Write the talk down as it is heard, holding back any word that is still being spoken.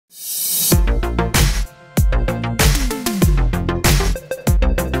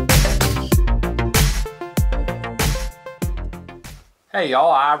Hey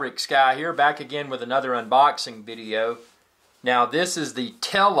y'all, Irix Guy here, back again with another unboxing video. Now this is the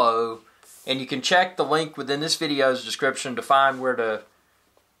Tello, and you can check the link within this video's description to find where to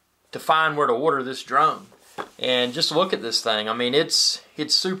order this drone. And just look at this thing. I mean, it's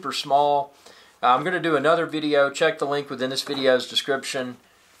super small. I'm going to do another video. Check the link within this video's description.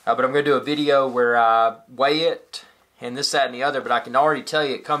 But I'm going to do a video where I weigh it and this, that, and the other. But I can already tell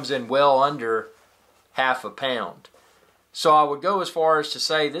you it comes in well under half a pound. So I would go as far as to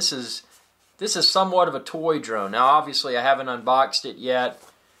say this is somewhat of a toy drone. Now obviously I haven't unboxed it yet.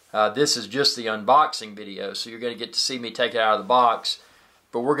 This is just the unboxing video, so you're going to get to see me take it out of the box.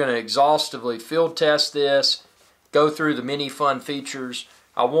 But we're going to exhaustively field test this, go through the many fun features.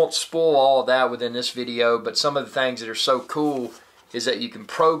 I won't spoil all of that within this video, but some of the things that are so cool is that you can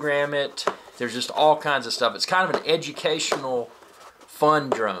program it. There's just all kinds of stuff. It's kind of an educational, fun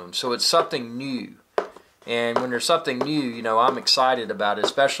drone, so it's something new. And when there's something new, you know, I'm excited about it,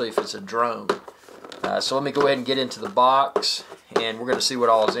 especially if it's a drone. So let me go ahead and get into the box, and we're going to see what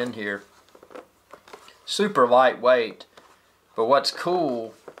all is in here. Super lightweight, but what's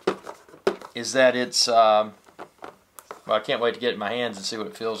cool is that it's, well, I can't wait to get it in my hands and see what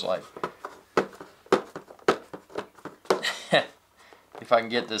it feels like. If I can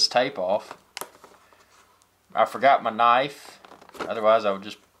get this tape off. I forgot my knife, otherwise I would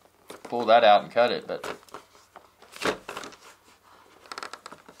just pull that out and cut it, but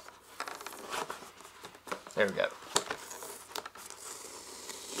there we go.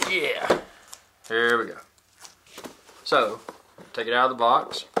 Yeah, there we go. So, take it out of the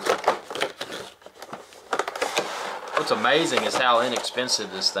box. What's amazing is how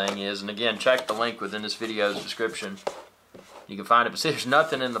inexpensive this thing is, and again, check the link within this video's description. You can find it, but see, there's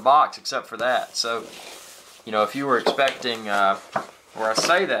nothing in the box except for that. So, you know, if you were expecting, where I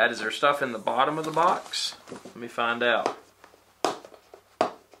say that, is there stuff in the bottom of the box? Let me find out.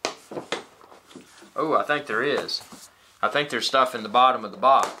 Oh, I think there is. I think there's stuff in the bottom of the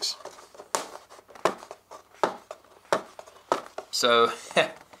box. So,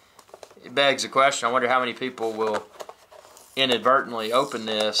 it begs the question, I wonder how many people will inadvertently open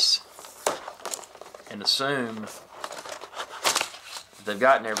this and assume that they've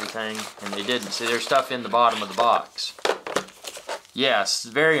gotten everything, and they didn't. See, there's stuff in the bottom of the box. Yes,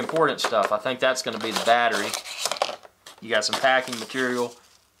 very important stuff. I think that's going to be the battery. You got some packing material.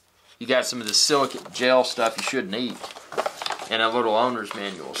 You got some of the silicate gel stuff you shouldn't eat. And a little owner's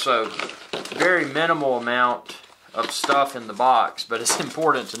manual. So, very minimal amount of stuff in the box. But it's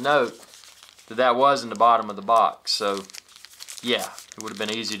important to note that that was in the bottom of the box. So, yeah, it would have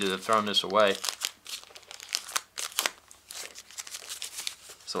been easy to have thrown this away.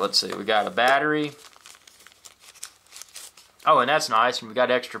 So let's see, we got a battery. Oh, and that's nice, and we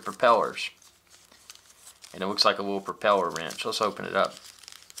got extra propellers. And it looks like a little propeller wrench. Let's open it up.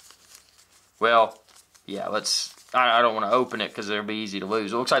 Well, yeah, I don't want to open it because it'll be easy to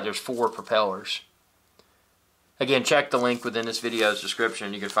lose. It looks like there's 4 propellers. Again, check the link within this video's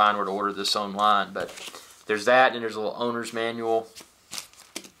description. You can find where to order this online. But there's that, and there's a little owner's manual.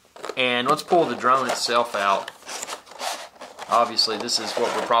 And let's pull the drone itself out. Obviously, this is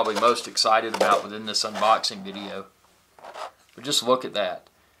what we're probably most excited about within this unboxing video. But just look at that.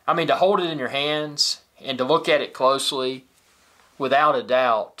 I mean, to hold it in your hands and to look at it closely, without a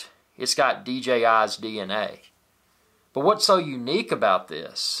doubt, it's got DJI's DNA. But what's so unique about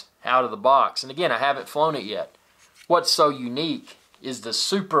this out of the box, and again, I haven't flown it yet, what's so unique is the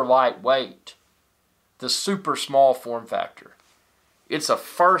super lightweight, the super small form factor. It's the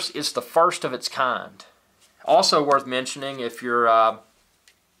first of its kind. Also worth mentioning, if you're,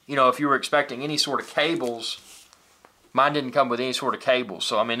 if you were expecting any sort of cables, mine didn't come with any sort of cables.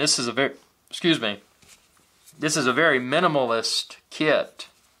 So I mean, this is a very, this is a very minimalist kit.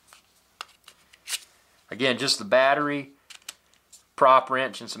 Again, just the battery, prop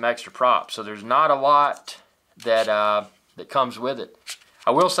wrench, and some extra props. So there's not a lot that that comes with it.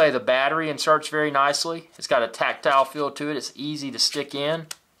 I will say the battery inserts very nicely. It's got a tactile feel to it. It's easy to stick in.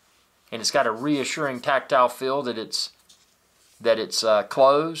 And it's got a reassuring tactile feel that it's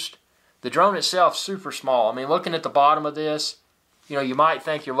closed. The drone itself super small. I mean, looking at the bottom of this, you know, you might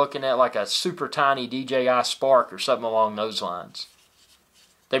think you're looking at like a super tiny DJI Spark or something along those lines.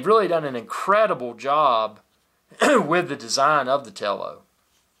 They've really done an incredible job with the design of the Tello.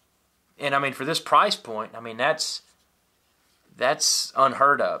 And I mean, for this price point, I mean, that's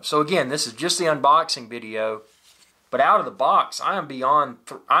unheard of. So again, this is just the unboxing video. But out of the box, I am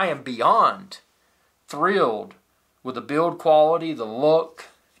beyond thrilled with the build quality, the look,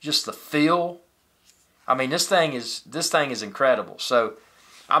 just the feel. I mean, this thing is incredible. So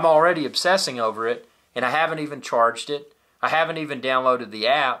I'm already obsessing over it, and I haven't even charged it. I haven't even downloaded the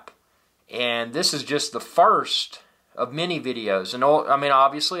app, and this is just the first of many videos. And I mean,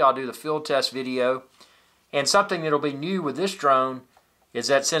 obviously, I'll do the field test video. And something that'll be new with this drone is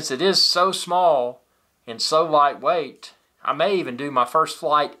that since it is so small and so lightweight, I may even do my first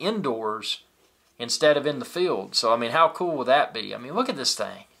flight indoors instead of in the field. So, I mean, how cool would that be? I mean, look at this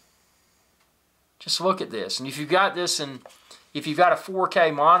thing. Just look at this. And if you've got this, and if you've got a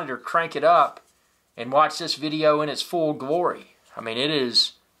 4K monitor, crank it up and watch this video in its full glory. I mean, it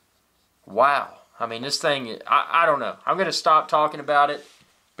is, wow. I mean, this thing, I don't know. I'm going to stop talking about it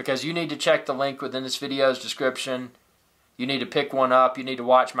because you need to check the link within this video's description. You need to pick one up. You need to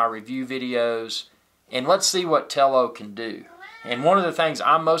watch my review videos. And let's see what Tello can do. And one of the things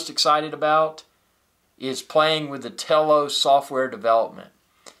I'm most excited about is playing with the Tello software development.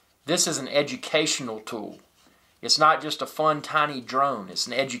 This is an educational tool. It's not just a fun, tiny drone. It's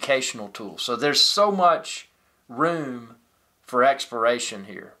an educational tool. So there's so much room for exploration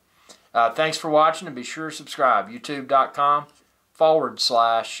here. Thanks for watching, and be sure to subscribe.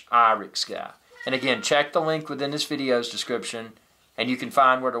 YouTube.com/IRIXGuy. And again, check the link within this video's description, and you can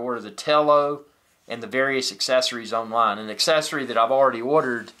find where to order the Tello and the various accessories online. An accessory that I've already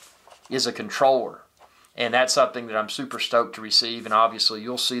ordered is a controller. And that's something that I'm super stoked to receive, and obviously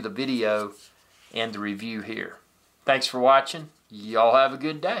you'll see the video and the review here. Thanks for watching. Y'all have a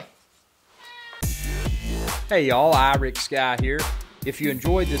good day. Hey y'all, IRIXGuy here. If you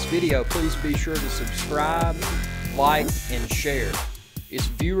enjoyed this video, please be sure to subscribe, like, and share. It's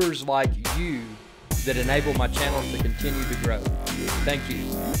viewers like you that enable my channel to continue to grow. Thank you.